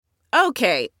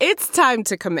Okay, it's time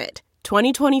to commit.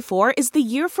 2024 is the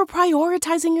year for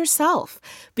prioritizing yourself.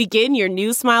 Begin your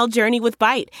new smile journey with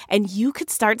Byte, and you could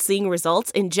start seeing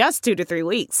results in just 2 to 3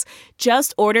 weeks.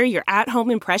 Just order your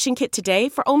at-home impression kit today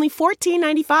for only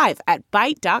 $14.95 at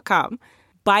Byte.com.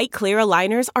 Byte Clear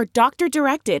aligners are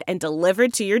doctor-directed and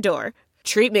delivered to your door.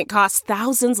 Treatment costs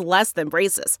thousands less than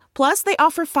braces. Plus, they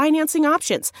offer financing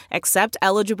options, accept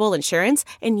eligible insurance,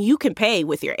 and you can pay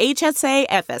with your HSA,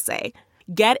 FSA.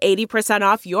 Get 80%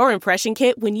 off your impression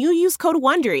kit when you use code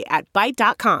WONDERY at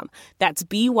Byte.com. That's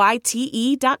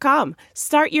BYTE.com.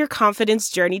 Start your confidence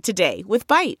journey today with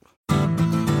Byte.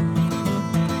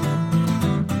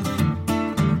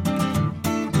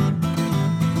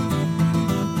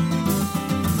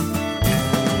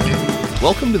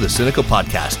 Welcome to the Sinica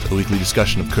Podcast, a weekly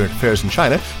discussion of current affairs in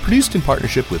China, produced in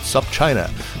partnership with SupChina.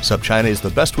 SupChina is the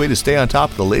best way to stay on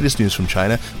top of the latest news from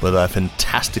China with a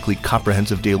fantastically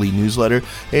comprehensive daily newsletter,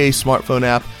 a smartphone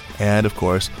app, and, of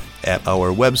course, at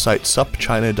our website,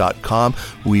 supchina.com,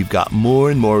 we've got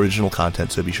more and more original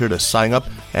content, so be sure to sign up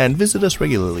and visit us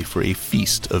regularly for a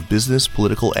feast of business,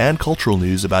 political, and cultural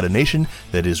news about a nation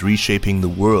that is reshaping the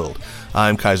world.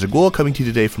 I'm Kaiser Kuo, coming to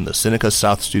you today from the Sinica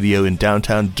South Studio in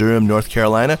downtown Durham, North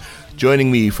Carolina.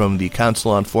 Joining me from the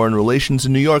Council on Foreign Relations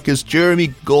in New York is Jeremy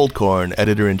Goldkorn,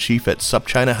 Editor-in-Chief at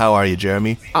SupChina. How are you,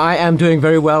 Jeremy? I am doing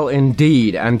very well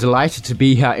indeed, and delighted to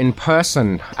be here in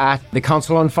person at the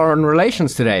Council on Foreign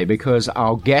Relations today, because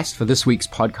our guest for this week's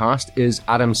podcast is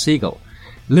Adam Siegel.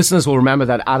 Listeners will remember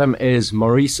that Adam is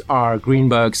Maurice R.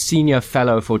 Greenberg's Senior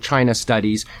Fellow for China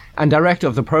Studies and Director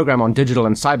of the Program on Digital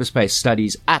and Cyberspace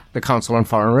Studies at the Council on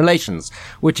Foreign Relations,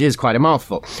 which is quite a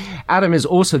mouthful. Adam is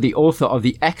also the author of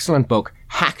the excellent book,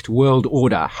 Hacked World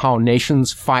Order: How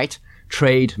Nations Fight,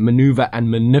 Trade, Maneuver, and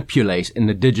Manipulate in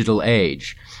the Digital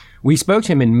Age. We spoke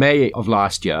to him in May of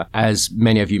last year, as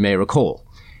many of you may recall.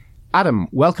 Adam,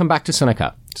 welcome back to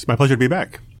Sinica. It's my pleasure to be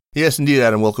back. Yes, indeed,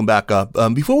 Adam. Welcome back up.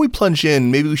 Before we plunge in,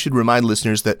 maybe we should remind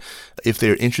listeners that if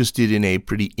they're interested in a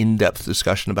pretty in-depth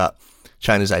discussion about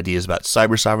China's ideas about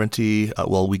cyber sovereignty,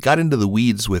 we got into the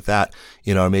weeds with that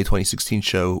in our May 2016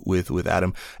 show with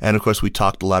Adam. And of course, we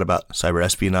talked a lot about cyber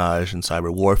espionage and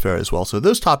cyber warfare as well. So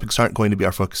those topics aren't going to be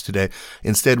our focus today.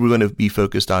 Instead, we're going to be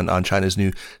focused on China's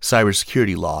new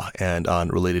cybersecurity law and on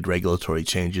related regulatory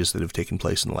changes that have taken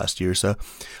place in the last year or so.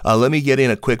 Let me get in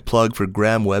a quick plug for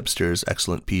Graham Webster's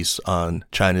excellent piece on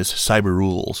China's cyber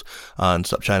rules on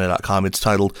SupChina.com. It's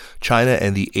titled China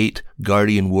and the 8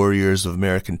 Guardian Warriors of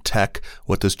American Tech.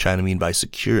 What does China mean by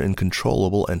secure and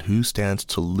controllable, and who stands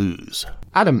to lose?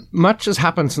 Adam, much has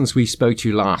happened since we spoke to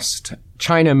you last.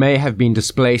 China may have been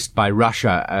displaced by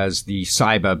Russia as the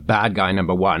cyber bad guy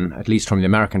number one, at least from the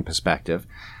American perspective.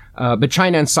 But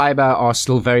China and cyber are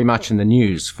still very much in the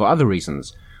news for other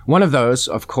reasons. One of those,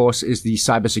 of course, is the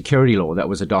cybersecurity law that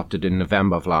was adopted in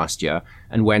November of last year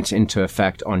and went into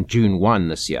effect on June 1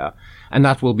 this year. And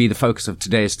that will be the focus of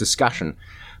today's discussion.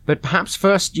 But perhaps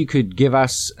first you could give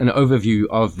us an overview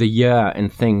of the year in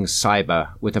things cyber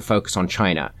with a focus on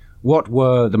China. What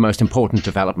were the most important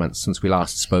developments since we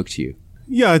last spoke to you?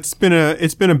 Yeah, it's been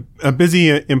a busy,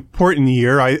 important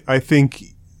year. I think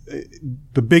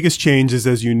the biggest changes,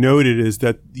 as you noted, is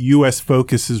that the U.S.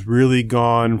 focus has really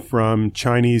gone from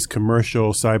Chinese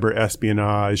commercial cyber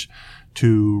espionage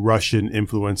to Russian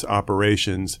influence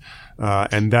operations.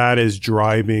 And that is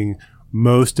driving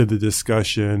most of the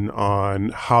discussion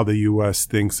on how the U.S.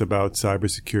 thinks about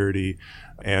cybersecurity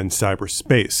and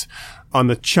cyberspace. On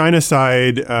the China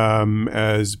side,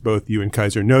 as both you and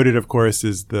Kaiser noted, of course,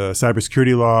 is the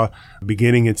cybersecurity law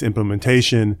beginning its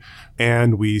implementation,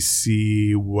 and we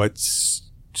see what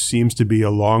seems to be a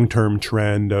long-term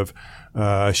trend of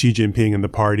Xi Jinping and the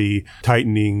party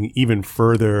tightening even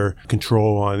further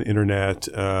control on internet,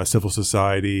 civil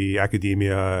society,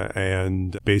 academia,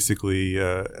 and basically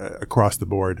across the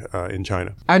board in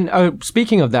China. And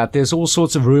speaking of that, there's all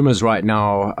sorts of rumors right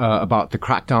now about the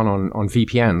crackdown on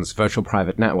VPNs, virtual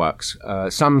private networks.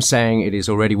 Some saying it is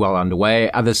already well underway,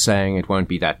 others saying it won't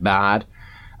be that bad.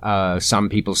 Some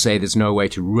people say there's no way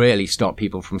to really stop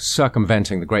people from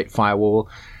circumventing the Great Firewall.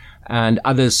 And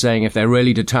others saying if they're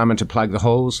really determined to plug the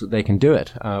holes, they can do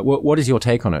it. What is your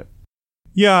take on it?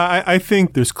 Yeah, I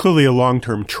think there's clearly a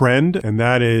long-term trend, and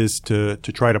that is to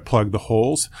try to plug the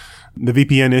holes. The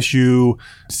VPN issue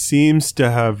seems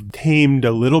to have tamed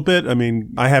a little bit. I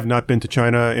mean, I have not been to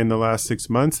China in the last 6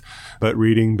 months, but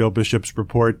reading Bill Bishop's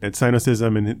report at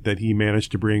Sinosystem and that he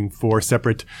managed to bring 4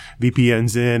 separate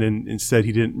VPNs in and said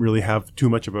he didn't really have too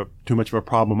much of a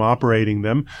problem operating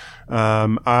them.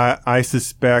 I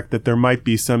suspect that there might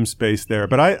be some space there,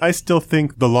 but I still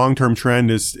think the long-term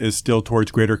trend is still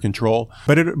towards greater control.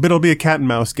 But it'll be a cat and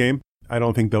mouse game. I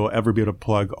don't think they'll ever be able to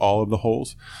plug all of the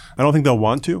holes. I don't think they'll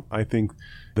want to. I think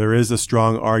there is a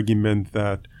strong argument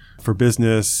that for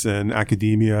business and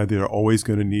academia, they're always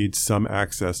going to need some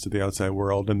access to the outside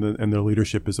world, and their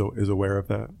leadership is aware of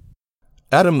that.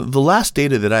 Adam, the last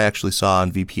data that I actually saw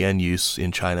on VPN use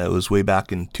in China was way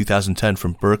back in 2010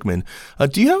 from Berkman.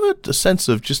 Do you have a sense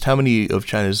of just how many of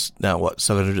China's now,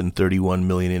 731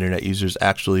 million internet users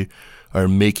actually are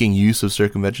making use of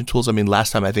circumvention tools? I mean,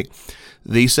 last time I think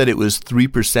they said it was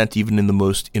 3% even in the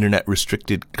most internet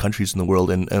restricted countries in the world.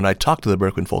 And I talked to the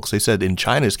Berkman folks. They said in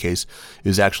China's case, it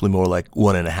was actually more like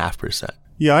 1.5%.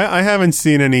 Yeah, I haven't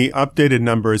seen any updated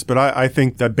numbers, but I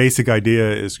think that basic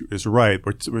idea is right.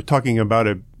 We're talking about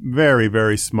a very,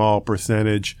 very small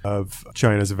percentage of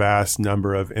China's vast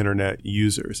number of internet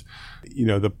users. You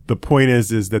know, the point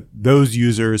is that those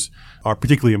users are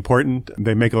particularly important.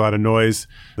 They make a lot of noise.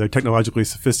 They're technologically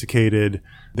sophisticated.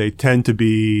 They tend to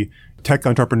be tech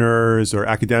entrepreneurs or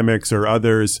academics or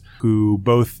others who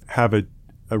both have a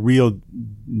real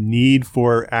need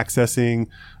for accessing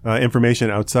information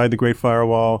outside the Great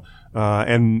Firewall,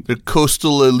 and the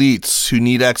coastal elites who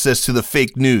need access to the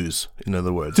fake news, in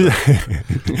other words.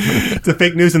 The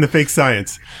fake news and the fake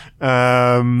science.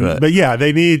 Right. But yeah,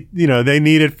 they need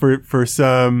it for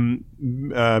some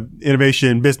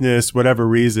innovation, business, whatever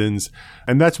reasons.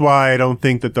 And that's why I don't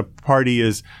think that the party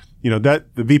is,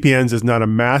 that the VPNs is not a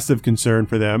massive concern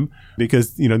for them,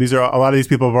 because, a lot of these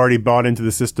people have already bought into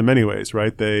the system anyways,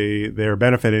 right? They're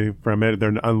benefiting from it.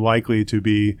 They're unlikely to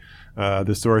be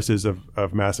the sources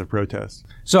of massive protests.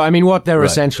 So, I mean, what they're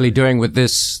essentially doing with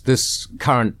this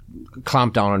current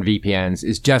clampdown on VPNs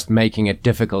is just making it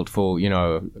difficult for,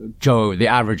 the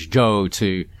average Joe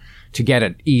to get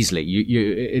it easily.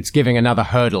 It's giving another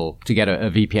hurdle to get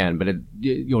a VPN, but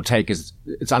your take is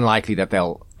it's unlikely that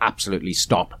they'll absolutely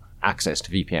stop access to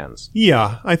VPNs.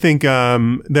 Yeah, I think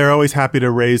they're always happy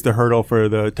to raise the hurdle for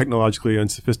the technologically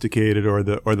unsophisticated or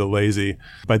the lazy,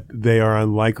 but they are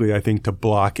unlikely, I think, to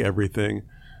block everything.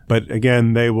 But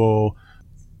again, they will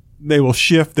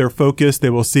shift their focus. They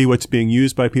will see what's being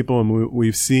used by people, and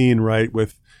we've seen, right,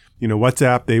 with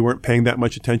WhatsApp, they weren't paying that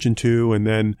much attention to, and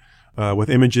then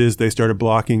with images, they started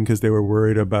blocking because they were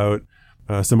worried about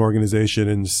some organization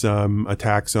and some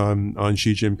attacks on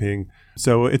Xi Jinping.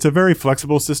 So it's a very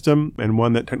flexible system, and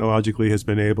one that technologically has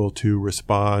been able to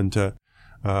respond to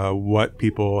what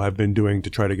people have been doing to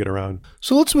try to get around.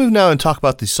 So let's move now and talk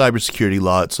about the cybersecurity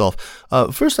law itself.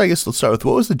 First, I guess let's start with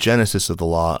what was the genesis of the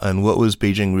law, and what was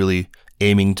Beijing really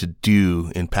aiming to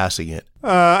do in passing it?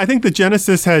 I think the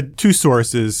genesis had two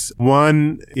sources.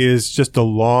 One is just a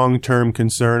long-term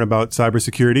concern about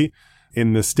cybersecurity.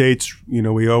 In the States,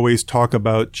 we always talk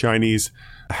about Chinese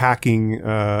hacking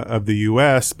of the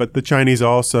U.S., but the Chinese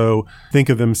also think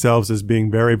of themselves as being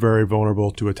very, very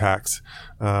vulnerable to attacks.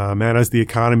 And as the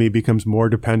economy becomes more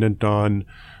dependent on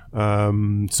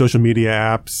social media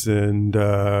apps and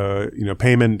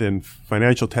payment and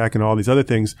financial tech and all these other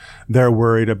things, they're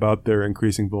worried about their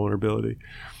increasing vulnerability.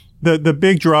 The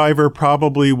big driver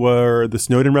probably were the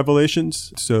Snowden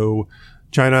revelations. So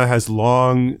China has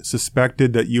long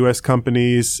suspected that U.S.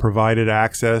 companies provided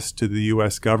access to the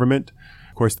U.S. government.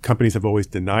 Of course, companies have always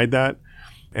denied that.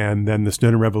 And then the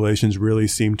Snowden revelations really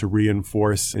seemed to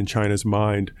reinforce in China's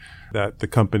mind that the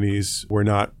companies were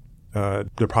not,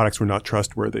 their products were not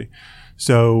trustworthy.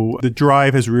 So the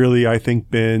drive has really, I think,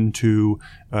 been to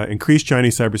increase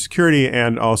Chinese cybersecurity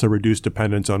and also reduce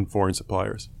dependence on foreign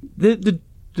suppliers.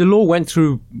 The law went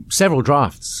through several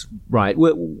drafts, right?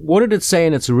 What did it say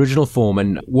in its original form,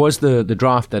 and was the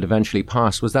draft that eventually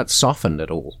passed, was that softened at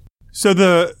all? So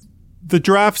the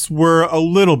drafts were a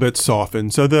little bit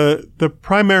softened. So the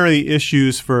primary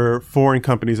issues for foreign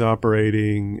companies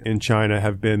operating in China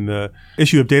have been the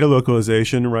issue of data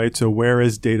localization, right? So where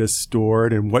is data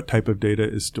stored and what type of data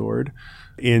is stored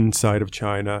inside of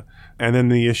China? And then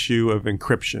the issue of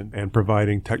encryption and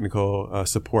providing technical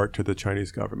support to the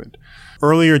Chinese government.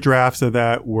 Earlier drafts of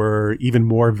that were even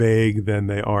more vague than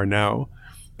they are now.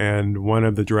 And one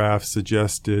of the drafts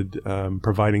suggested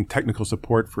providing technical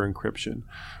support for encryption,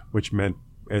 which meant,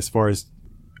 as far as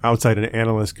outside an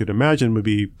analyst could imagine, would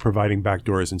be providing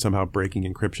backdoors and somehow breaking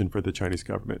encryption for the Chinese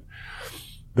government.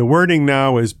 The wording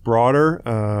now is broader,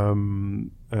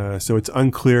 so it's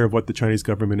unclear of what the Chinese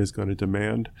government is going to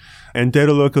demand. And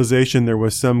data localization, there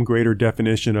was some greater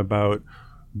definition about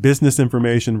business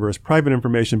information versus private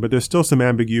information, but there's still some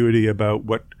ambiguity about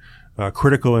what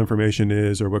critical information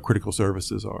is or what critical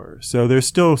services are. So there's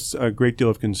still a great deal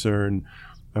of concern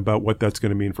about what that's going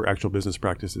to mean for actual business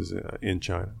practices in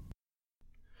China.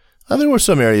 There were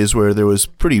some areas where there was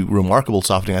pretty remarkable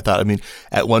softening, I thought. I mean,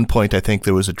 at one point, I think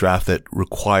there was a draft that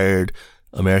required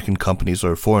American companies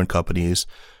or foreign companies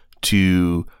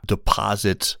to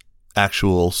deposit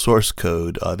actual source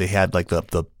code. They had like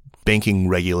the banking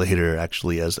regulator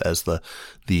actually as the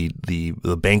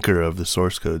banker of the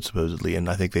source code supposedly, and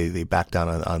I think they backed down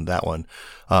on that one.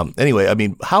 Anyway, I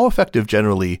mean, how effective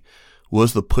generally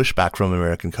was the pushback from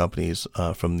American companies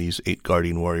from these 8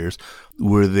 Guardian Warriors?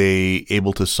 Were they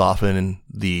able to soften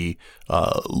the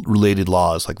related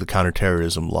laws, like the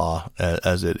counterterrorism law,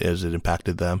 as it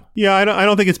impacted them? Yeah, I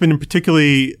don't think it's been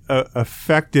particularly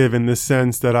effective in the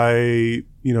sense that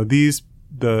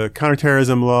the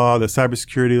counterterrorism law, the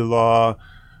cybersecurity law,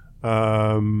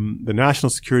 the national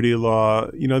security law,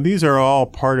 these are all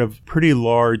part of pretty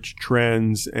large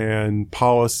trends and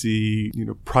policy,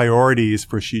 priorities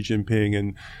for Xi Jinping.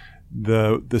 And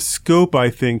the scope, I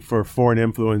think, for foreign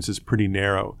influence is pretty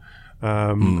narrow.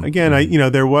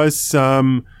 Again, there was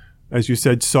some, as you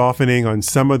said, softening on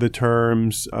some of the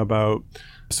terms about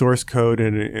source code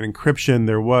and encryption.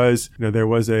 There was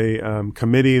a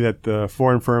committee that the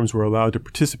foreign firms were allowed to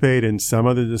participate in some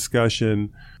of the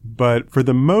discussion, but for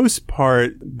the most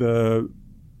part, the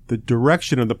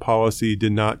direction of the policy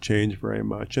did not change very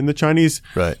much. And the Chinese,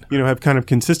 have kind of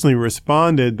consistently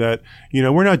responded that,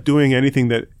 we're not doing anything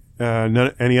that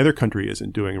any other country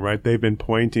isn't doing, right? They've been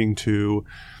pointing to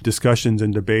discussions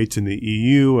and debates in the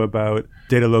EU about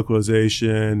data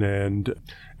localization and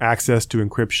access to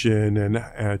encryption, and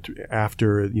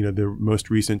after the most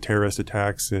recent terrorist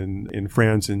attacks in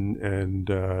France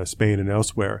and Spain and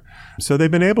elsewhere. So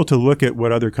they've been able to look at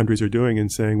what other countries are doing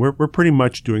and saying we're pretty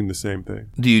much doing the same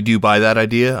thing. Do you buy that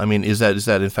idea? I mean, is that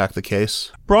in fact the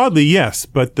case? Broadly, yes,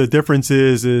 but the difference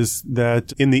is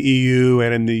that in the EU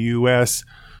and in the US,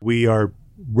 we are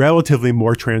relatively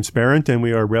more transparent, and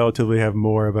we are relatively have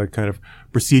more of a kind of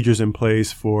procedures in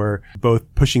place for both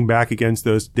pushing back against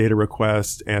those data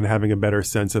requests and having a better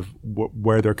sense of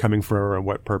where they're coming from and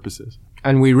what purposes.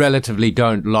 And we relatively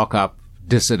don't lock up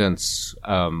dissidents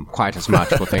quite as much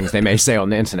for things they may say on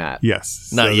the internet.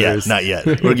 Yes. Not yet.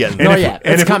 We're getting there. Not yet.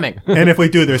 It's coming. And if we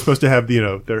do, they're supposed to have,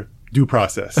 their due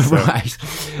process. So. Right.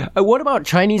 What about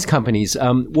Chinese companies?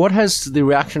 What has the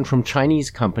reaction from Chinese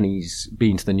companies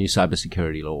been to the new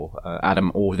cybersecurity law,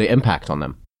 Adam, or the impact on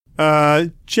them?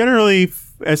 Generally,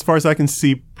 as far as I can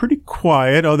see, pretty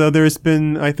quiet, although there's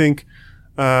been, I think,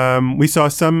 we saw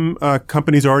some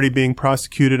companies already being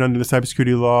prosecuted under the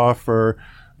cybersecurity law for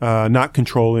not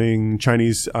controlling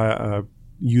Chinese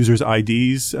users'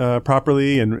 IDs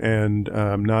properly and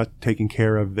not taking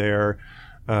care of their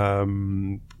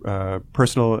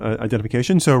personal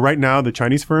identification. So right now, the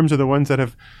Chinese firms are the ones that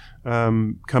have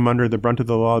come under the brunt of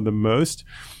the law the most.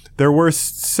 There were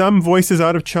some voices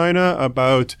out of China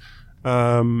about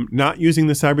not using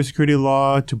the cybersecurity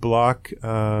law to block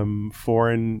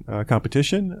foreign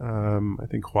competition. I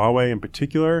think Huawei in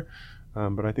particular,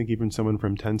 but I think even someone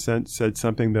from Tencent said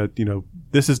something that,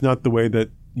 this is not the way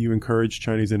that you encourage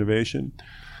Chinese innovation.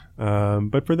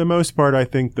 But for the most part, I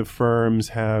think the firms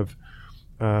have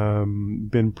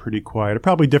been pretty quiet. It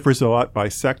probably differs a lot by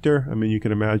sector. I mean, you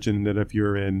can imagine that if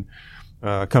you're in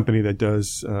a company that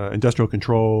does industrial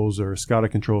controls or SCADA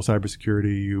control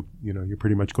cybersecurity, you're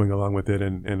pretty much going along with it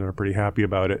and are pretty happy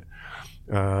about it.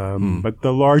 But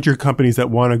the larger companies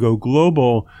that want to go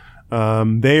global,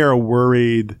 they are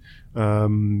worried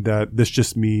that this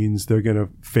just means they're going to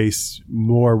face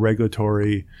more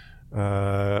regulatory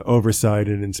oversight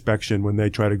and inspection when they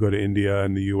try to go to India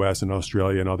and the US and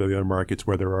Australia and all the other markets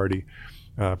where they're already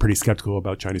pretty skeptical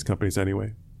about Chinese companies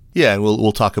anyway. Yeah, and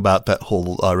we'll talk about that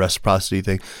whole reciprocity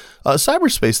thing.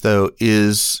 Cyberspace, though,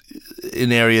 is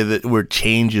an area where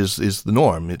change is the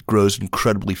norm. It grows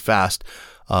incredibly fast.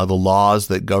 The laws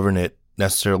that govern it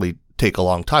necessarily take a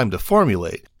long time to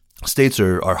formulate. States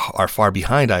are far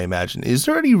behind, I imagine. Is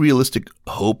there any realistic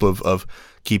hope of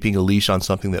keeping a leash on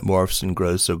something that morphs and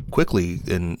grows so quickly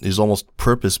and is almost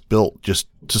purpose-built just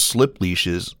to slip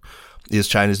leashes? Is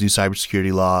China's new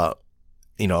cybersecurity law,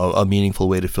 a meaningful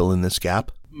way to fill in this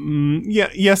gap?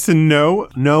 Yes and no.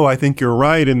 No, I think you're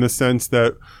right in the sense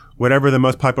that whatever the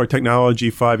most popular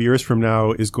technology 5 years from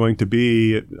now is going to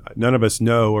be, none of us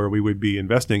know, or we would be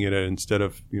investing in it instead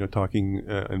of, talking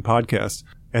in podcasts.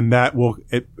 And that will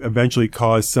eventually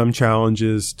cause some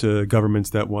challenges to governments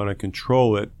that want to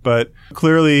control it. But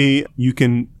clearly, you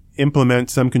can implement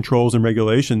some controls and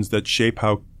regulations that shape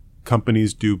how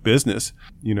companies do business.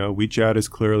 WeChat has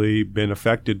clearly been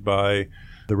affected by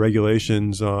the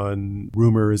regulations on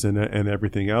rumors and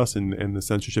everything else, and the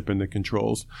censorship and the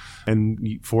controls.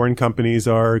 And foreign companies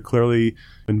are clearly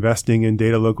investing in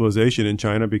data localization in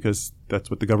China because that's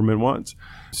what the government wants.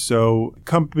 So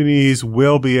companies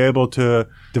will be able to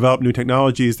develop new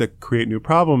technologies that create new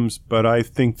problems, but I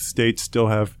think states still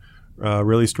have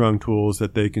really strong tools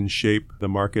that they can shape the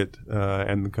market,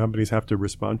 and the companies have to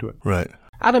respond to it. Right.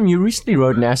 Adam, you recently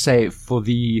wrote an essay for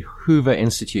the Hoover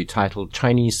Institute titled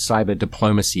Chinese Cyber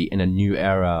Diplomacy in a New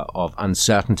Era of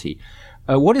Uncertainty.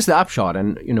 What is the upshot,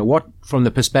 and what, from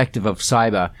the perspective of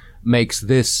cyber, makes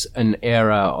this an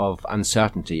era of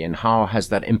uncertainty, and how has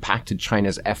that impacted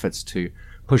China's efforts to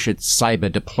push its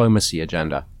cyber diplomacy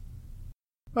agenda?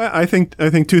 I think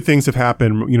two things have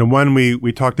happened. One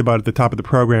we talked about at the top of the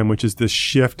program, which is this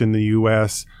shift in the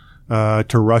U.S. To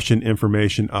Russian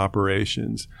information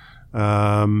operations.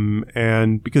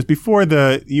 And because before,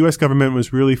 the U.S. government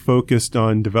was really focused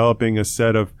on developing a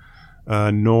set of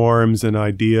norms and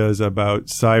ideas about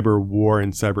cyber war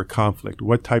and cyber conflict.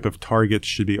 What type of targets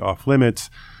should be off limits,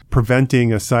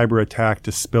 preventing a cyber attack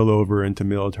to spill over into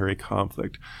military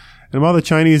conflict. And while the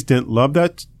Chinese didn't love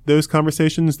those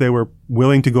conversations, they were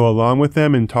willing to go along with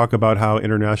them and talk about how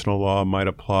international law might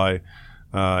apply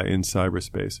in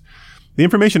cyberspace. The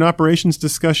information operations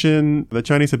discussion, the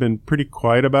Chinese have been pretty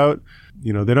quiet about.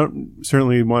 They don't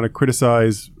certainly want to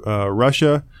criticize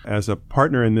Russia as a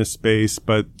partner in this space,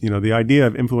 but, the idea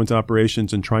of influence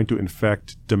operations and trying to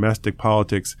infect domestic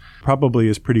politics probably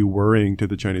is pretty worrying to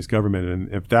the Chinese government. And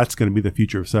if that's going to be the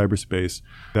future of cyberspace,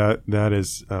 that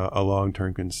is a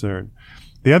long-term concern.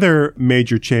 The other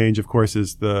major change, of course,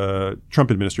 is the Trump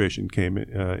administration came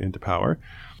into power.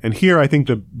 And here, I think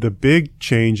the big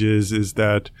change is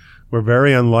that we're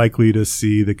very unlikely to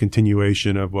see the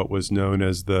continuation of what was known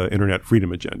as the Internet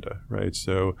Freedom Agenda, right?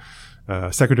 So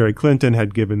Secretary Clinton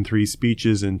had given 3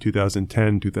 speeches in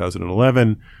 2010,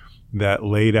 2011 that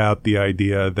laid out the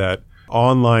idea that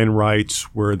online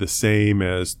rights were the same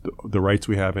as the rights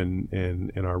we have in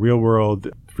our real world,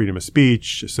 freedom of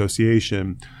speech,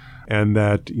 association, and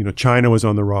that, China was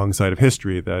on the wrong side of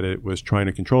history, that it was trying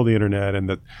to control the internet, and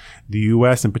that the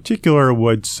U.S. in particular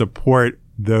would support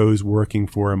those working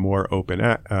for a more open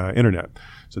internet.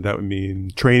 So that would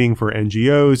mean training for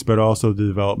NGOs, but also the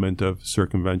development of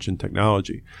circumvention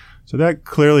technology. So that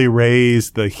clearly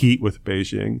raised the heat with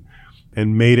Beijing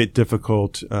and made it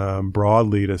difficult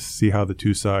broadly to see how the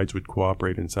two sides would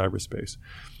cooperate in cyberspace.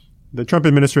 The Trump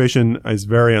administration is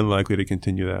very unlikely to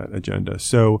continue that agenda.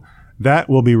 So that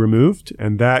will be removed,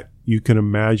 and that, you can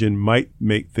imagine, might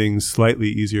make things slightly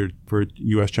easier for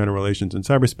U.S.-China relations in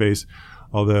cyberspace,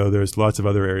 although there's lots of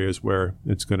other areas where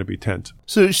it's going to be tense.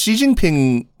 So Xi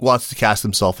Jinping wants to cast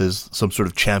himself as some sort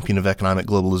of champion of economic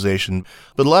globalization,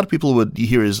 but a lot of people would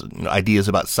hear his ideas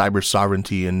about cyber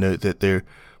sovereignty and note that they're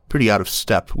pretty out of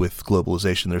step with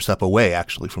globalization. They're a step away,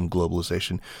 actually, from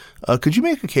globalization. Could you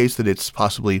make a case that it's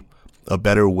possibly a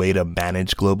better way to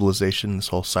manage globalization, this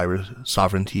whole cyber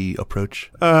sovereignty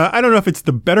approach? I don't know if it's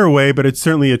the better way, but it's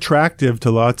certainly attractive to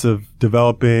lots of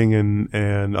developing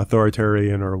and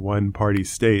authoritarian or one-party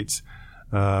states.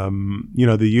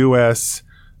 The U.S.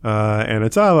 And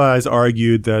its allies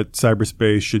argued that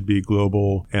cyberspace should be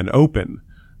global and open.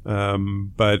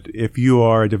 But if you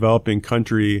are a developing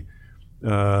country,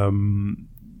 global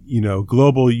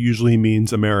usually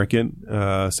means American.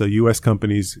 So U.S.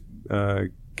 companies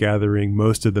gathering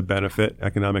most of the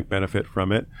economic benefit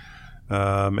from it.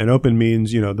 And open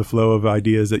means, the flow of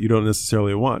ideas that you don't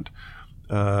necessarily want.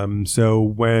 So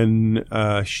when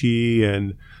Xi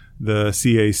and the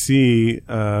CAC,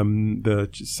 the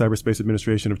Cyberspace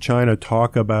Administration of China,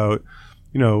 talk about,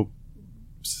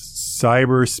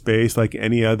 cyberspace, like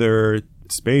any other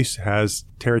space, has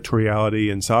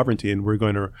territoriality and sovereignty, and we're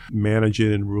going to manage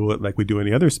it and rule it like we do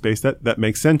any other space, that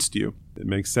makes sense to you. It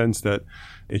makes sense that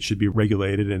it should be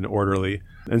regulated and orderly.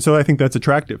 And so I think that's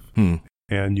attractive.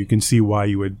 And you can see why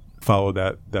you would follow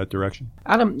that direction.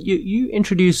 Adam, you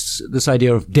introduced this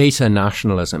idea of data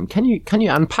nationalism. Can you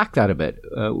unpack that a bit?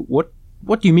 What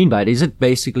do you mean by it? Is it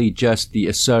basically just the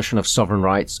assertion of sovereign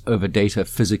rights over data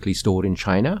physically stored in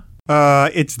China?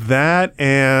 It's that,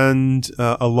 and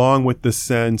along with the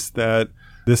sense that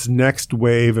this next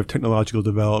wave of technological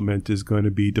development is going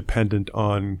to be dependent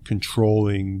on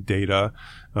controlling data,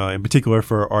 in particular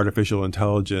for artificial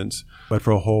intelligence, but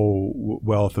for a whole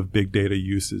wealth of big data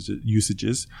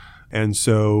usages. And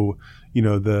so,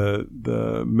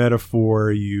 the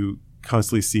metaphor you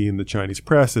constantly see in the Chinese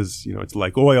press is, it's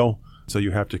like oil. So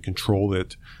you have to control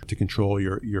it to control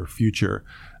your future.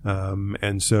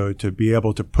 And so to be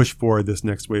able to push forward this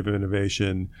next wave of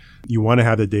innovation, you want to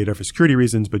have the data for security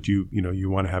reasons, but you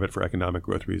want to have it for economic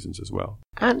growth reasons as well.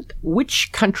 And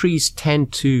which countries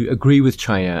tend to agree with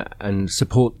China and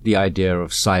support the idea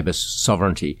of cyber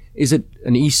sovereignty? Is it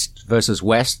an East versus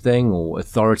West thing, or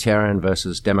authoritarian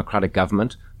versus democratic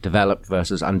government? Developed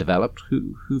versus undeveloped?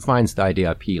 Who finds the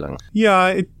idea appealing?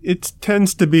 Yeah, it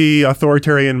tends to be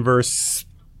authoritarian versus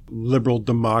liberal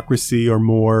democracy or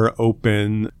more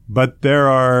open. But there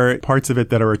are parts of it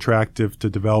that are attractive to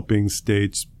developing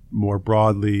states more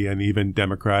broadly and even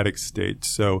democratic states.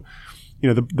 So,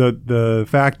 the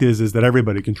fact is that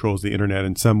everybody controls the internet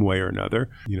in some way or another.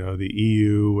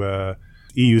 The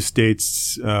EU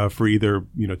states for either,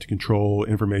 to control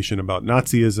information about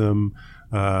Nazism,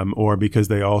 or because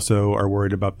they also are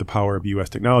worried about the power of U.S.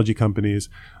 technology companies,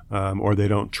 or they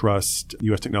don't trust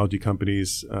U.S. technology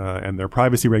companies and their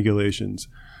privacy regulations.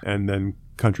 And then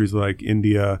countries like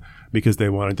India, because they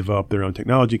want to develop their own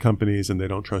technology companies and they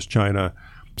don't trust China.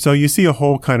 So you see a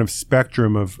whole kind of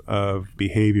spectrum of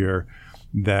behavior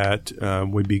that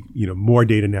would be, more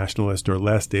data nationalist or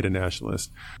less data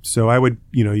nationalist. So I would,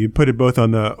 you put it both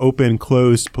on the open,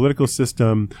 closed political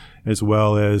system as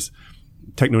well as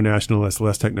techno-nationalist,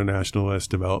 less techno-nationalist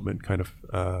development kind of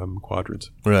quadrants.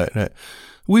 Right.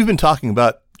 We've been talking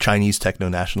about Chinese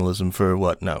techno-nationalism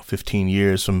for 15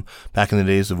 years, from back in the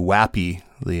days of WAPI,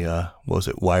 the,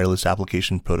 wireless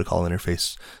application protocol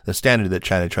interface, the standard that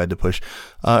China tried to push.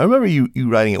 I remember you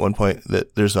writing at one point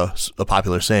that there's a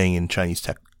popular saying in Chinese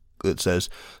tech that says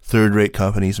third-rate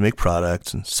companies make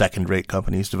products and second-rate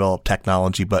companies develop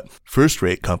technology, but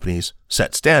first-rate companies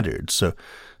set standards. So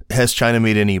has China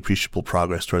made any appreciable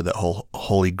progress toward that whole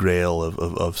holy grail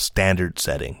of standard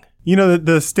setting?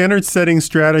 The standard setting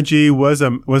strategy was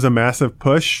a massive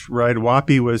push, right?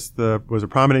 WAPI was a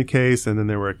prominent case, and then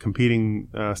there were competing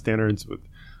standards with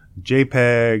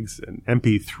JPEGs and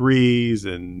MP3s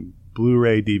and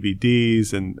Blu-ray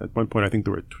DVDs, and at one point I think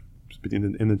there were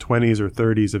in the 20s or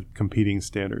 30s of competing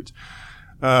standards.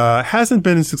 Hasn't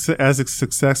been as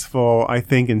successful, I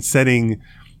think, in setting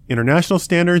international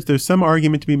standards. There's some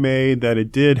argument to be made that it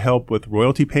did help with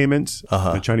royalty payments.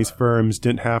 The Chinese firms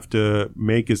didn't have to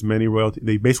make as many royalties.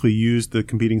 They basically used the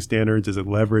competing standards as a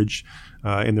leverage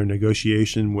in their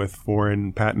negotiation with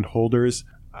foreign patent holders.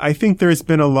 I think there's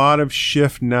been a lot of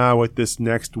shift now with this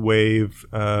next wave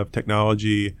of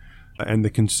technology and the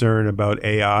concern about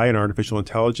AI and artificial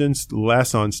intelligence,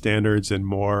 less on standards and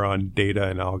more on data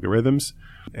and algorithms,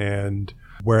 and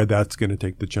where that's going to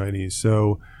take the Chinese.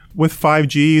 So with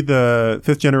 5G, the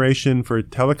fifth generation for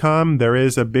telecom, there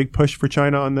is a big push for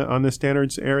China on the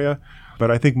standards area.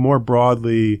 But I think more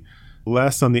broadly,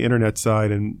 less on the internet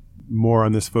side and more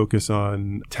on this focus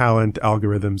on talent,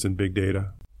 algorithms, and big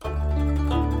data.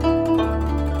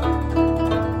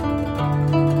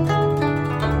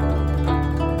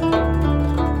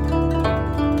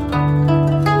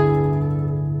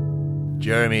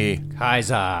 Jeremy.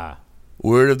 Kaiser.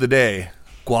 Word of the day,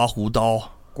 刮胡刀.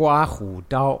 刮胡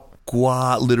刀.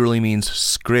 Gua literally means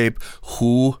scrape.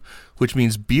 Hu, which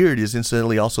means beard, is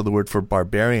incidentally also the word for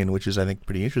barbarian, which is, I think,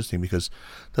 pretty interesting because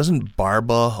doesn't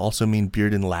barba also mean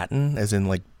beard in Latin, as in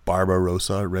like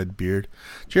Barbarossa, red beard?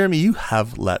 Jeremy, you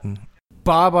have Latin.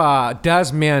 Barba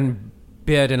does mean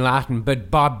beard in Latin,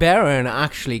 but barbarian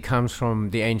actually comes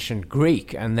from the ancient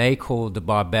Greek, and they called the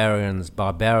barbarians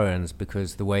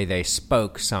because the way they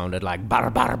spoke sounded like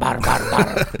bar, bar, bar, bar,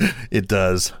 bar. It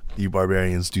does. You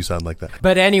barbarians do sound like that.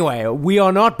 But anyway, we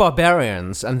are not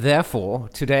barbarians, and therefore,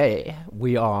 today,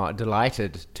 we are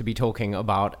delighted to be talking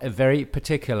about a very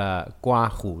particular 刮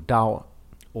胡刀,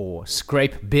 or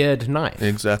scrape beard knife.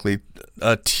 Exactly.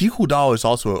 剃胡刀 is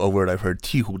also a word I've heard.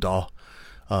 剃胡刀.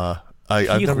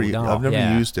 I've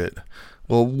never used it.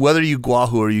 Well, whether you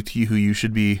guahu or you tihu, you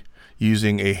should be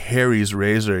using a Harry's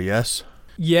razor, yes?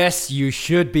 Yes, you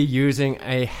should be using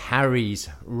a Harry's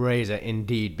razor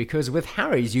indeed, because with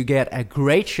Harry's you get a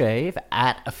great shave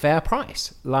at a fair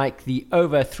price, like the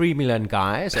over 3 million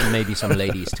guys, and maybe some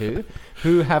ladies too,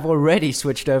 who have already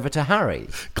switched over to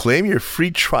Harry's. Claim your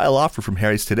free trial offer from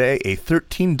Harry's today, a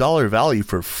 $13 value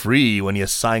for free when you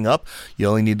sign up. You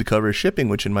only need to cover shipping,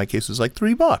 which in my case is like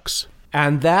 $3.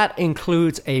 And that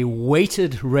includes a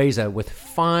weighted razor with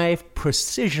 5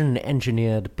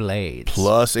 precision-engineered blades.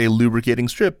 Plus a lubricating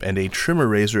strip and a trimmer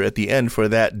razor at the end for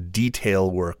that detail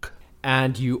work.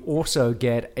 And you also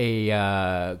get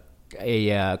a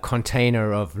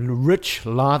container of rich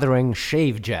lathering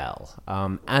shave gel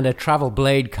and a travel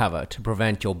blade cover to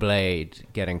prevent your blade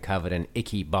getting covered in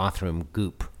icky bathroom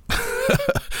goop.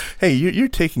 Hey, you're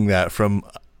taking that from...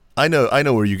 I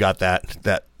know where you got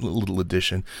that little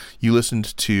addition. You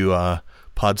listened to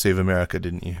Pod Save America,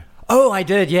 didn't you? Oh, I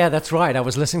did. Yeah, that's right. I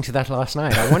was listening to that last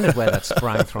night. I wondered where that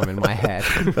sprang from in my head.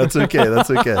 That's okay.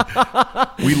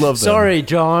 We love them. Sorry,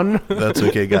 John. That's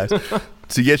okay, guys.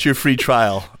 To get your free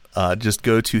trial, just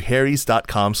go to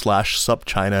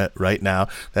harrys.com/supchina right now.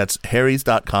 That's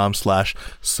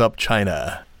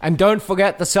harrys.com/supchina. And don't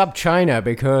forget the SupChina,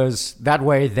 because that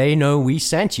way they know we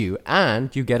sent you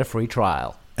and you get a free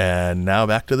trial. And now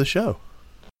back to the show.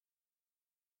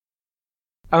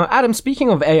 Adam,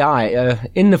 speaking of AI,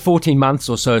 in the 14 months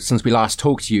or so since we last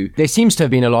talked to you, there seems to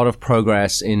have been a lot of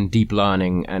progress in deep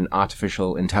learning and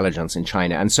artificial intelligence in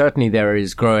China. And certainly there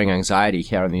is growing anxiety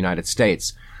here in the United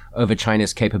States over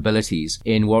China's capabilities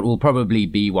in what will probably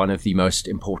be one of the most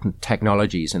important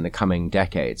technologies in the coming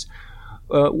decades.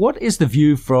 What is the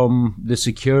view from the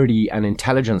security and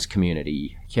intelligence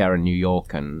community here in New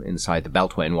York and inside the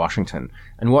Beltway in Washington?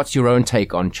 And what's your own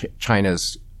take on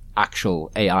China's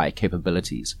actual AI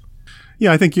capabilities?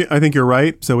 Yeah, I think you're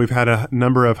right. So we've had a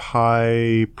number of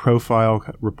high-profile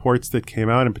reports that came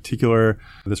out. In particular,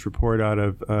 this report out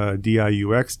of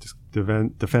DIUX,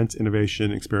 Defense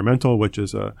Innovation Experimental, which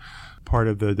is a part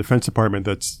of the Defense Department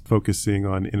that's focusing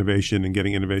on innovation and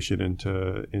getting innovation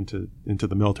into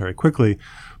the military quickly.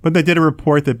 But they did a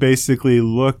report that basically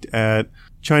looked at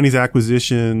Chinese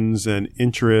acquisitions and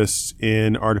interests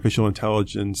in artificial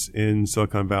intelligence in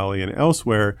Silicon Valley and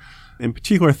elsewhere, in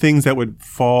particular things that would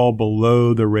fall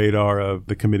below the radar of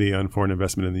the Committee on Foreign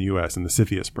Investment in the U.S. and the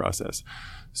CFIUS process.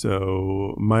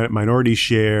 So minority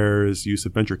shares, use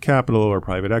of venture capital or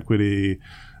private equity,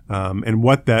 and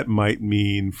what that might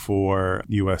mean for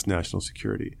U.S. national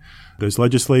security. There's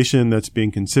legislation that's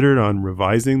being considered on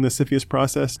revising the CFIUS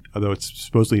process, although it's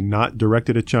supposedly not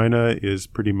directed at China, is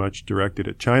pretty much directed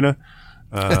at China.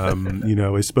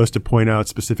 Is supposed to point out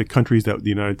specific countries that the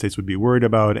United States would be worried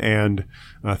about and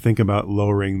think about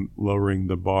lowering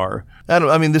the bar. Adam,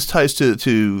 I mean, this ties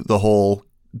to the whole,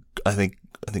 I think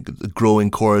the growing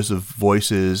chorus of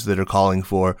voices that are calling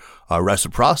for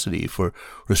reciprocity for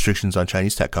restrictions on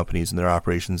Chinese tech companies and their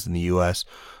operations in the U.S.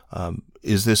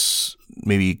 Is this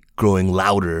maybe growing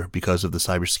louder because of the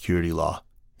cybersecurity law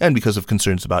and because of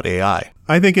concerns about AI?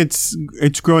 I think it's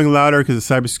growing louder because of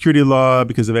cybersecurity law,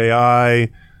 because of AI,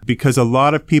 because a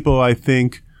lot of people, I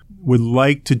think, would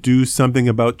like to do something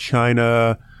about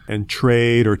China and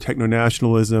trade or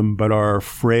techno-nationalism, but are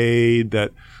afraid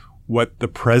that what the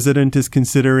president is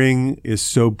considering is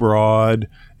so broad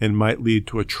and might lead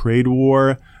to a trade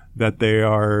war that they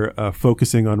are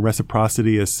focusing on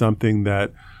reciprocity as something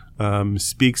that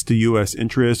speaks to U.S.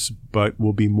 interests but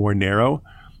will be more narrow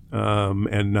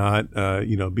and not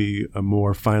be a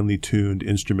more finely tuned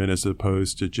instrument as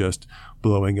opposed to just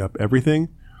blowing up everything.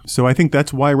 So I think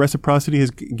that's why reciprocity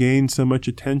has gained so much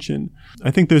attention.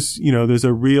 I think there's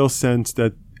a real sense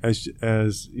that, as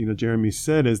Jeremy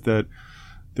said, is that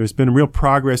there's been real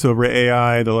progress over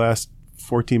AI the last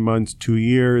 14 months, 2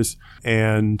 years,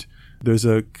 and there's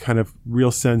a kind of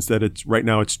real sense that it's right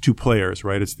now it's two players,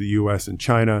 right? It's the U.S. and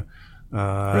China,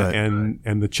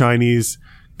 and the Chinese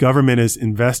government is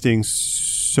investing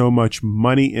so much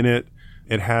money in it.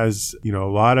 It has, a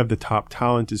lot of the top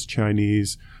talent is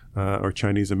Chinese or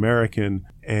Chinese American,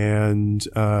 and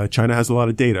China has a lot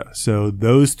of data. So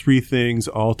those three things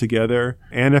all together,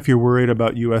 and if you're worried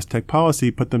about U.S. tech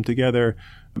policy, put them together,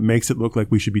 makes it look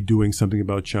like we should be doing something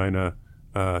about China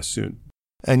soon.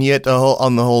 And yet,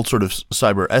 on the whole sort of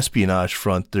cyber espionage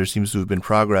front, there seems to have been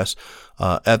progress.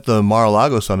 At the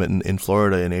Mar-a-Lago summit in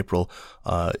Florida in April,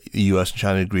 the U.S. and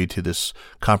China agreed to this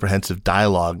comprehensive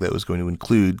dialogue that was going to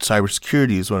include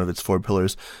cybersecurity as one of its 4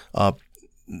 pillars.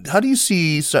 How do you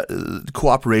see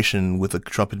cooperation with the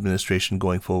Trump administration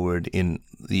going forward in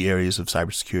the areas of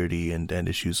cybersecurity and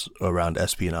issues around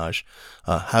espionage?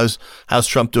 How's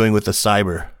Trump doing with the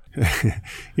cyber?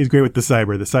 He's great with the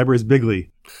cyber. The cyber is bigly.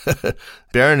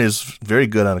 Barron is very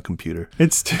good on a computer.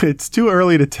 It's too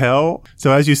early to tell.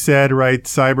 So as you said, right,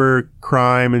 cyber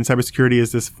crime and cybersecurity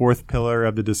is this 4th pillar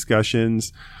of the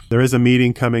discussions. There is a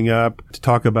meeting coming up to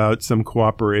talk about some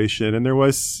cooperation. And there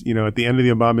was, at the end of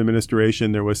the Obama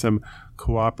administration, there was some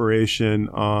cooperation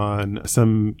on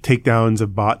some takedowns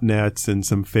of botnets and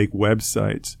some fake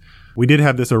websites. We did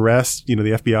have this arrest. The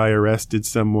FBI arrested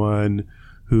someone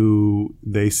who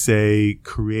they say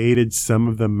created some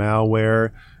of the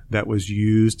malware that was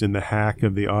used in the hack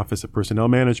of the Office of Personnel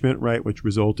Management, right, which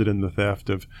resulted in the theft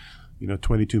of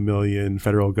 22 million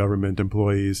federal government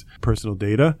employees' personal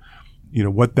data.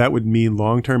 What that would mean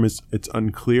long term it's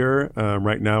unclear.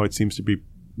 Right now, it seems to be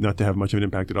not to have much of an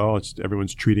impact at all.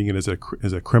 Everyone's treating it as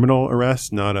a criminal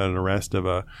arrest, not an arrest of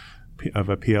a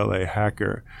PLA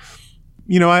hacker.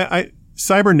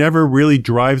 Cyber never really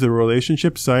drives the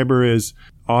relationship. Cyber is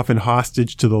often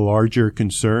hostage to the larger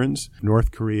concerns,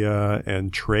 North Korea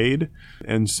and trade.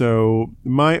 And so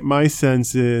my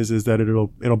sense is that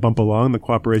it'll bump along. The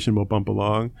cooperation will bump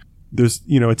along. There's,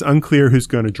 it's unclear who's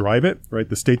going to drive it, right?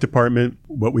 The State Department,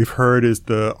 what we've heard is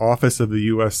the Office of the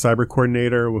U.S. Cyber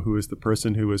Coordinator, who is the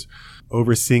person who is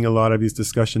overseeing a lot of these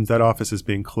discussions. That office is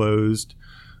being closed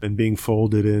and being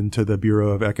folded into the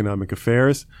Bureau of Economic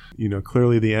Affairs.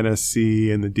 Clearly the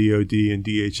NSC and the DOD and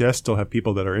DHS still have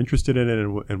people that are interested in it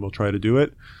and will try to do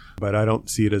it, but I don't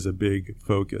see it as a big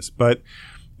focus. But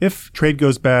if trade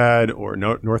goes bad or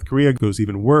North Korea goes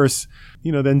even worse,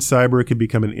 then cyber could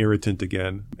become an irritant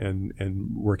again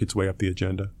and work its way up the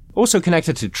agenda. Also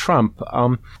connected to Trump,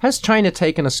 has China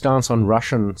taken a stance on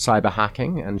Russian cyber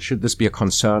hacking, and should this be a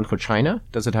concern for China?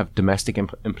 Does it have domestic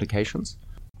implications?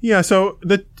 Yeah, so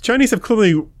the Chinese have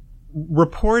clearly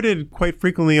reported quite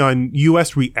frequently on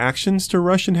U.S. reactions to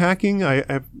Russian hacking. I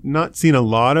have not seen a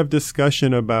lot of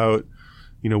discussion about,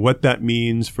 what that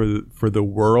means for the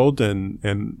world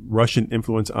and Russian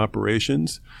influence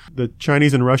operations. The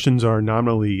Chinese and Russians are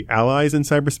nominally allies in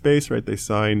cyberspace, right? They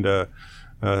signed a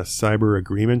cyber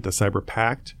agreement, a cyber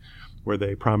pact, where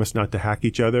they promised not to hack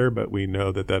each other, but we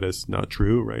know that is not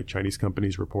true, right? Chinese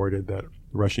companies reported that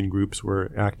Russian groups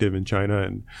were active in China,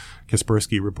 and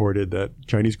Kaspersky reported that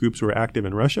Chinese groups were active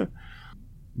in Russia.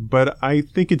 But I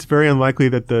think it's very unlikely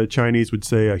that the Chinese would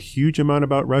say a huge amount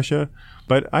about Russia,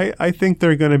 but I think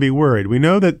they're going to be worried. We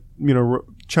know that,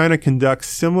 China conducts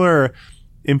similar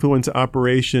influence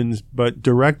operations, but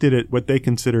directed at what they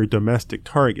consider domestic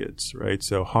targets, right?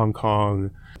 So Hong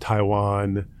Kong,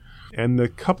 Taiwan, and the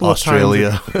couple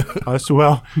Australia. of times,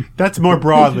 well, that's more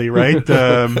broadly, right?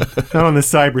 Not on the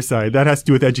cyber side. That has to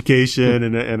do with education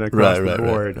and across the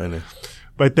board. Right. I know.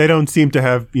 But they don't seem to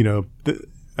have, the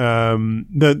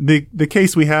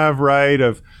case we have, right,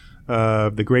 of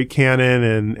the Great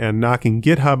Cannon and knocking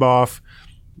GitHub off.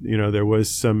 There was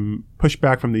some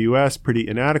pushback from the U.S., pretty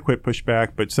inadequate pushback,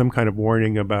 but some kind of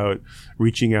warning about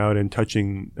reaching out and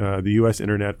touching the U.S.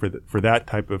 internet for that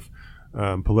type of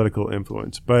political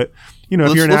influence. But,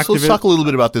 if you're an activist... Let's talk a little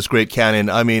bit about this Great Cannon.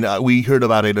 I mean, we heard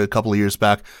about it a couple of years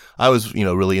back. I was,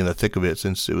 really in the thick of it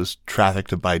since it was traffic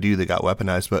to Baidu that got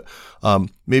weaponized. But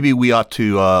maybe we ought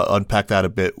to unpack that a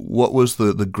bit. What was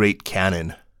the Great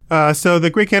Cannon? So the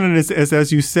Great Cannon is,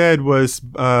 as you said, was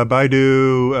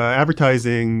Baidu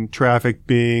advertising traffic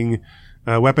being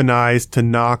weaponized to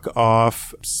knock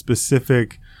off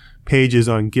specific pages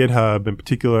on GitHub. In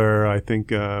particular, I think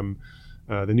the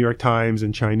New York Times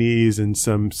in Chinese and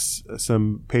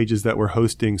some pages that were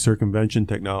hosting circumvention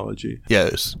technology. Yeah,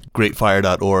 it's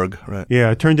greatfire.org, right?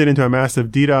 Yeah, it turned it into a massive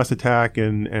DDoS attack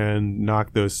and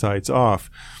knocked those sites off.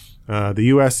 The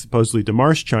U.S. supposedly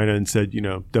demarched China and said,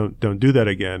 don't do that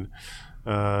again.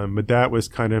 But that was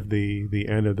kind of the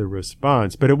end of the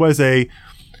response. But it was a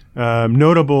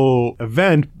notable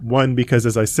event, one, because,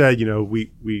 as I said,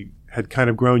 we had kind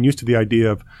of grown used to the idea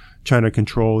of China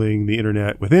controlling the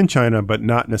internet within China, but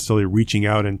not necessarily reaching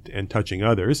out and touching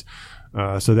others.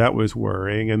 So that was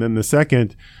worrying. And then the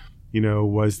second,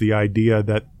 was the idea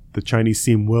that the Chinese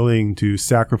seem willing to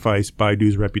sacrifice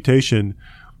Baidu's reputation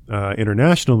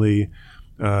internationally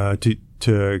to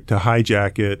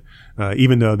hijack it,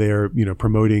 even though they are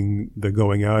promoting the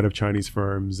going out of Chinese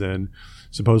firms and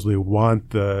supposedly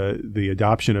want the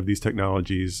adoption of these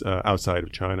technologies outside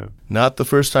of China. Not the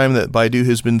first time that Baidu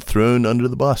has been thrown under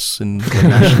the bus in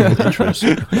national interest.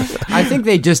 I think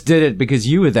they just did it because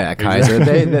you were there, Kaiser.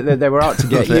 They were out to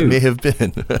get you. That may have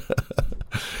been.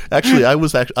 Actually, I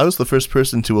was the first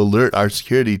person to alert our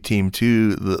security team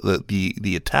to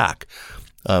the attack.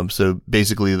 So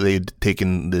basically they had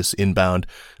taken this inbound.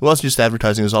 It wasn't just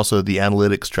advertising, it was also the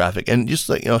analytics traffic, and just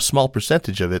a small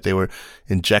percentage of it, they were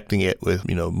injecting it with,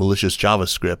 malicious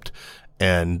JavaScript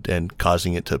and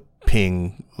causing it to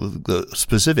ping the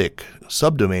specific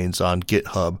subdomains on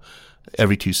GitHub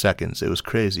every 2 seconds. It was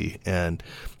crazy. And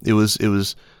it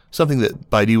was something that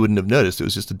Baidu wouldn't have noticed. It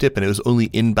was just a dip, and it was only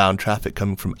inbound traffic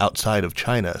coming from outside of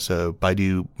China. So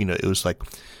Baidu, it was like,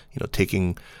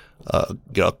 taking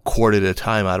a quart at a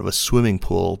time out of a swimming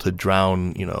pool to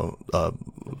drown,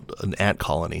 an ant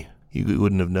colony. you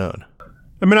wouldn't have known.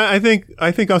 I mean, I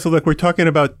think also, look, we're talking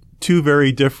about two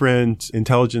very different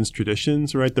intelligence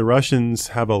traditions, right? The Russians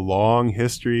have a long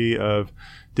history of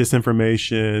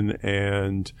disinformation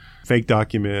and fake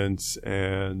documents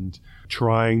and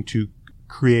trying to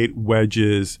create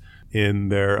wedges in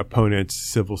their opponent's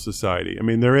civil society. I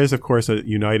mean, there is, of course, a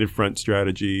united front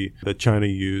strategy that China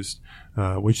used,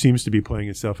 which seems to be playing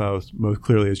itself out most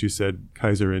clearly, as you said,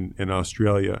 Kaiser, in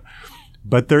Australia.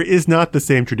 But there is not the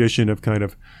same tradition of kind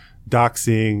of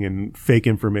doxing and fake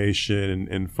information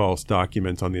and false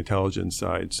documents on the intelligence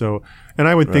side. So, and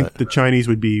I would think the Chinese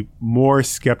would be more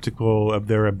skeptical of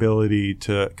their ability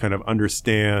to kind of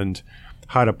understand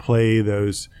how to play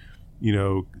those,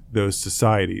 those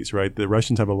societies, right? The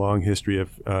Russians have a long history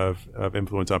of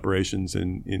influence operations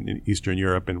in Eastern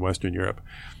Europe and Western Europe.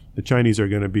 The Chinese are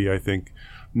going to be, I think,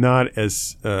 not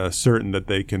as certain that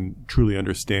they can truly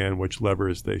understand which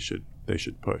levers they should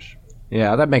push.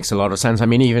 Yeah, that makes a lot of sense. I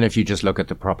mean, even if you just look at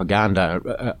the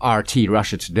propaganda, RT,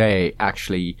 Russia Today,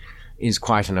 actually is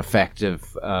quite an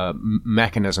effective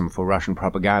mechanism for Russian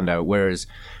propaganda, whereas,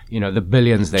 the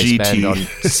billions they spend on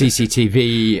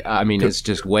CCTV, I mean, it's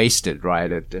just wasted,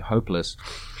 right? Hopeless.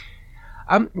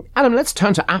 Adam, let's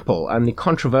turn to Apple and the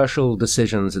controversial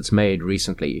decisions it's made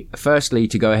recently. Firstly,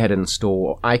 to go ahead and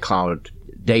store iCloud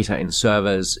data in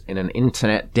servers in an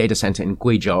internet data center in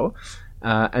Guizhou.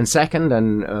 And second,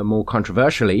 and more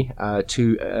controversially,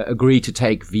 to agree to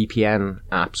take VPN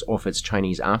apps off its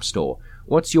Chinese app store.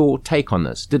 What's your take on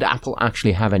this? Did Apple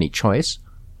actually have any choice?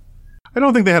 I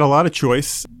don't think they had a lot of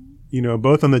choice.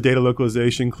 Both on the data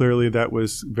localization, clearly that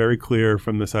was very clear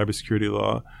from the cybersecurity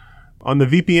law. On the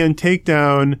VPN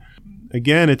takedown,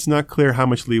 again, it's not clear how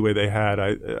much leeway they had.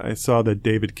 I saw that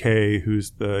David Kaye,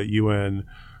 who's the UN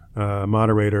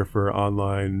moderator for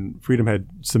online freedom, had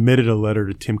submitted a letter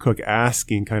to Tim Cook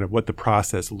asking kind of what the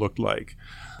process looked like.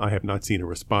 I have not seen a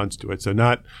response to it. So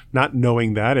not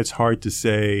knowing that, it's hard to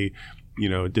say,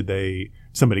 did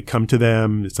somebody come to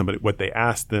them? Did what they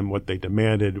asked them, what they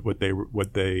demanded, what they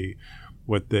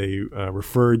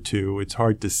referred to? It's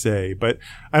hard to say, but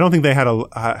I don't think they had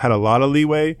a lot of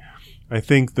leeway. I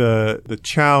think the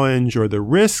challenge or the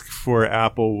risk for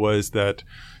Apple was that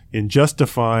in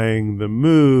justifying the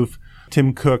move,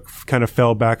 Tim Cook kind of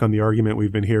fell back on the argument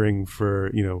we've been hearing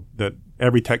for, that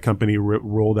every tech company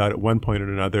rolled out at one point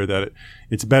or another, that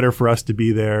it's better for us to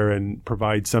be there and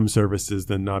provide some services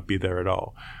than not be there at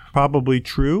all. Probably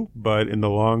true, but in the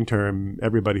long term,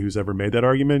 everybody who's ever made that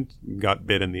argument got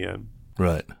bit in the end.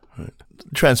 Right.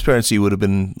 Transparency would have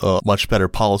been a much better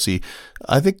policy.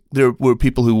 I think there were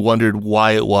people who wondered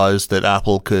why it was that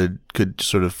Apple could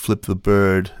sort of flip the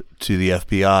bird to the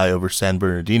FBI over San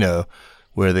Bernardino,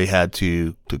 where they had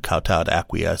to kowtow to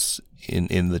acquiesce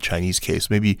in the Chinese case.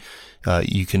 Maybe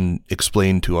you can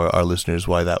explain to our listeners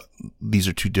why these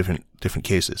are two different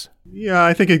cases. Yeah,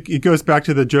 I think it goes back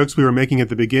to the jokes we were making at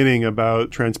the beginning about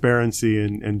transparency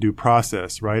and due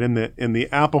process, right? In the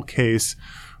Apple case,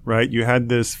 right, you had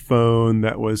this phone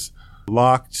that was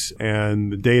locked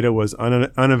and the data was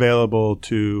unavailable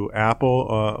to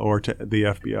Apple or to the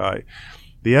FBI.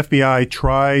 The FBI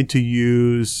tried to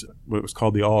use what was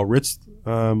called the All Writs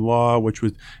law, which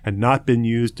had not been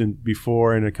used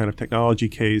before in a kind of technology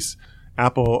case.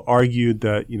 Apple argued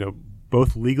that,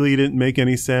 both legally didn't make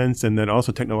any sense, and then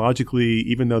also technologically,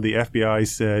 even though the FBI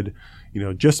said,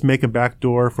 just make a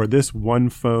backdoor for this one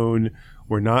phone,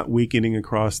 we're not weakening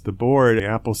across the board.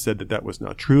 Apple said that was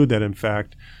not true, that in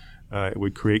fact it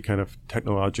would create kind of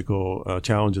technological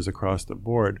challenges across the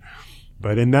board.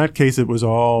 But in that case, it was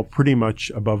all pretty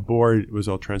much above board. It was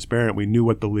all transparent. We knew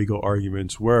what the legal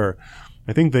arguments were.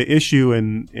 I think the issue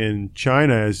in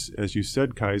China, as you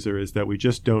said, Kaiser, is that we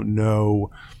just don't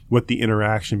know what the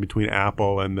interaction between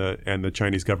Apple and the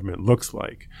Chinese government looks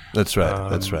like. That's right.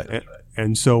 That's right.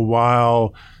 And so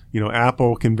while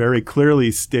Apple can very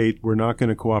clearly state we're not going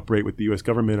to cooperate with the U.S.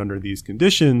 government under these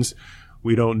conditions,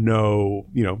 we don't know.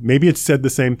 Maybe it's said the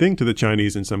same thing to the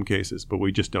Chinese in some cases, but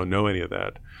we just don't know any of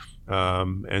that.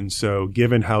 And so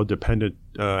given how dependent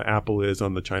Apple is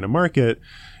on the China market,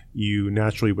 you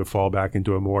naturally would fall back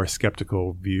into a more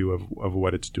skeptical view of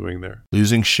what it's doing there.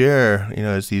 Losing share,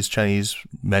 as these Chinese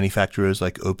manufacturers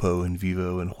like Oppo and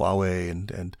Vivo and Huawei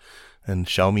and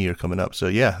Xiaomi are coming up. So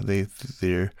yeah,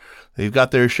 they've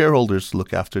got their shareholders to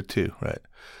look after too, right?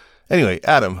 Anyway,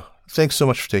 Adam, thanks so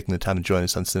much for taking the time to join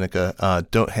us on Sinica.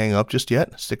 Don't hang up just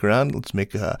yet. Stick around. Let's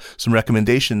make some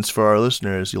recommendations for our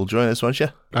listeners. You'll join us, won't you?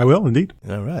 I will, indeed.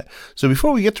 All right. So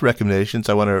before we get to recommendations,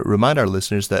 I want to remind our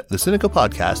listeners that the Sinica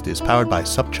podcast is powered by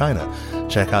SupChina.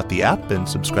 Check out the app and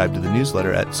subscribe to the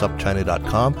newsletter at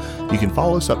supchina.com. You can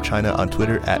follow SupChina on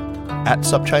Twitter at at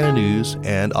SupChina News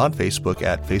and on Facebook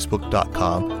at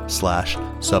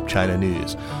facebook.com/SupChina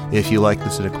News. If you like the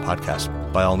Sinica podcast,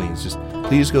 by all means, just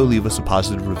please go leave us a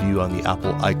positive review on the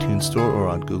Apple iTunes Store or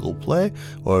on Google Play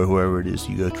or wherever it is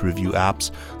you go to review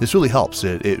apps. This really helps.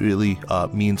 It really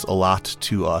means a lot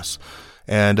to us.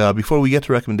 And before we get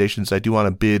to recommendations, I do want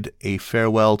to bid a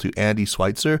farewell to Andy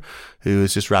Schweitzer, who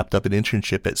has just wrapped up an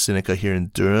internship at Sinica here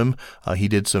in Durham. He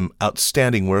did some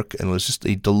outstanding work and was just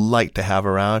a delight to have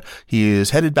around. He is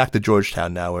headed back to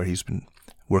Georgetown now, where he's been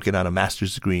working on a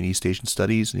master's degree in East Asian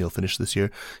Studies, and he'll finish this year.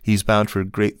 He's bound for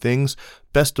great things.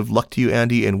 Best of luck to you,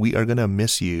 Andy, and we are going to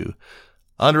miss you.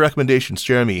 On to recommendations.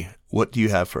 Jeremy, what do you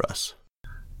have for us?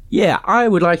 Yeah, I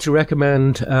would like to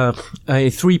recommend a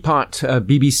 3-part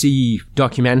BBC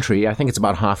documentary. I think it's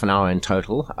about half an hour in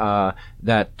total,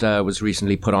 that was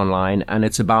recently put online, and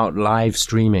it's about live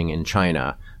streaming in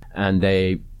China. And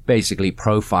they basically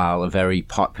profile a very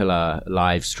popular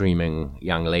live streaming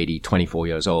young lady, 24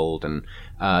 years old, and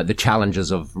the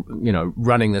challenges of,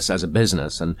 running this as a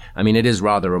business. And I mean, it is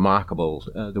rather remarkable.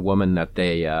 The woman that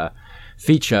they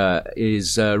feature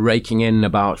is raking in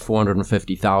about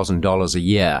 $450,000 a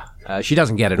year. She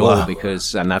doesn't get it all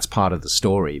and that's part of the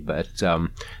story. But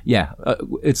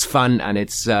it's fun, and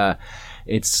it's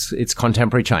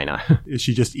contemporary China. Is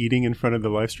she just eating in front of the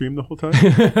live stream the whole time?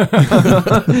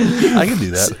 I can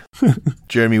do that.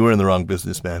 Jeremy, we're in the wrong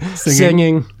business, man.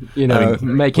 Singing,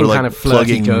 making kind of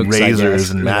flirty jokes,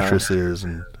 razors and mattresses,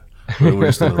 and we're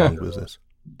just in the wrong business.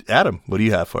 Adam, what do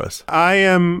you have for us? I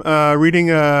am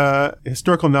reading a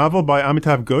historical novel by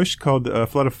Amitav Ghosh called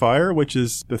Flood of Fire, which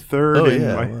is the third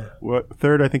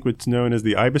third, I think, what's known as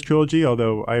the Ibis trilogy,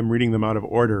 although I am reading them out of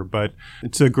order. But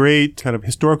it's a great kind of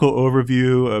historical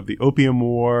overview of the Opium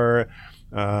War,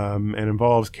 and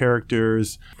involves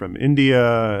characters from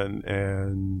India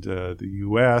and the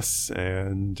U.S.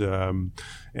 and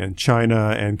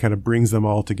China, and kind of brings them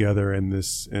all together in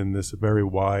this very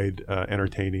wide,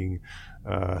 entertaining,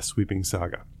 sweeping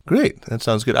saga. Great, that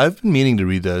sounds good. I've been meaning to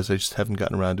read those. I just haven't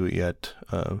gotten around to it yet.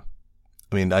 I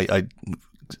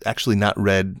actually not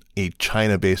read a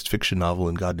China-based fiction novel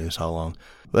in God knows how long.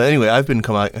 But anyway, I've been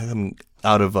coming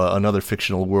out of another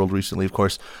fictional world recently. Of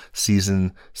course,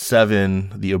 season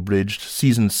 7, the abridged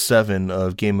season 7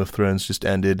 of Game of Thrones just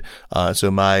ended. So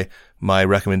my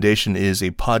recommendation is a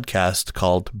podcast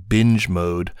called Binge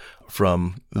Mode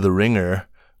from The Ringer,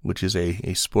 which is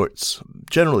a sports,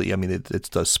 generally, I mean,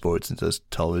 it does sports, it does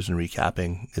television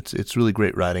recapping. It's really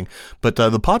great writing. But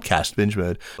the podcast, Binge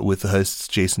Mode, with the hosts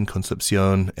Jason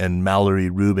Concepcion and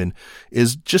Mallory Rubin,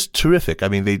 is just terrific. I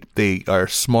mean, they are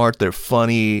smart, they're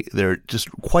funny, they're just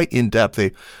quite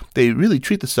in-depth. They really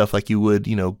treat the stuff like you would,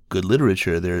 good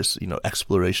literature. There's,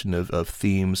 exploration of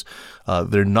themes.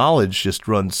 Their knowledge just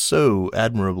runs so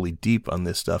admirably deep on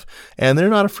this stuff. And they're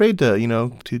not afraid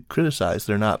to criticize.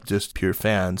 They're not just pure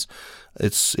fans.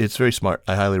 It's very smart.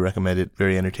 I highly recommend it.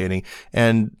 Very entertaining.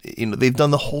 And they've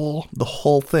done the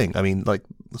whole thing. I mean, like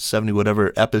 70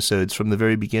 whatever episodes from the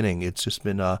very beginning. It's just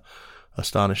been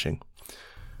astonishing.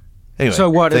 Anyway, so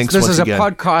what? This is a again.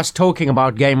 podcast talking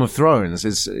about Game of Thrones.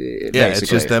 It's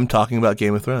just them talking about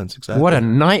Game of Thrones. Exactly. What a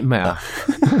nightmare!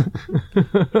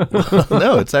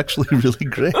 No, it's actually really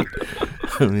great.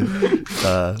 I mean,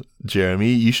 Jeremy,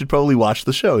 you should probably watch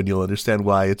the show and you'll understand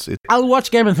why it's. I'll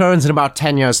watch Game of Thrones in about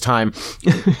 10 years' time.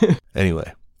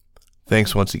 Anyway,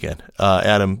 thanks once again.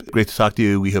 Adam, great to talk to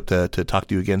you. We hope to talk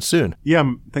to you again soon.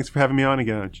 Yeah, thanks for having me on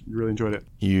again. I really enjoyed it.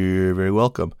 You're very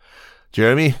welcome.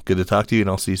 Jeremy, good to talk to you, and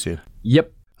I'll see you soon.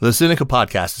 Yep. The Sinica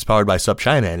podcast is powered by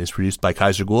SupChina and is produced by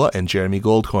Kaiser Kuo and Jeremy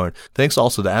Goldkorn. Thanks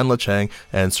also to Anla Cheng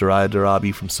and Soraya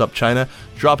Darabi from SupChina.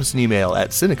 Drop us an email at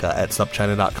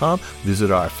sinica@supchina.com.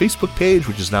 Visit our Facebook page,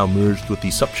 which is now merged with the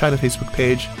SupChina Facebook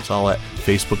page. It's all at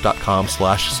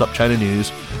facebook.com/SupChina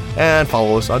News. And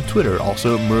follow us on Twitter,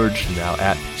 also merged now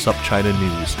at SupChina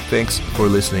News. Thanks for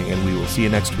listening, and we will see you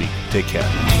next week. Take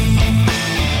care.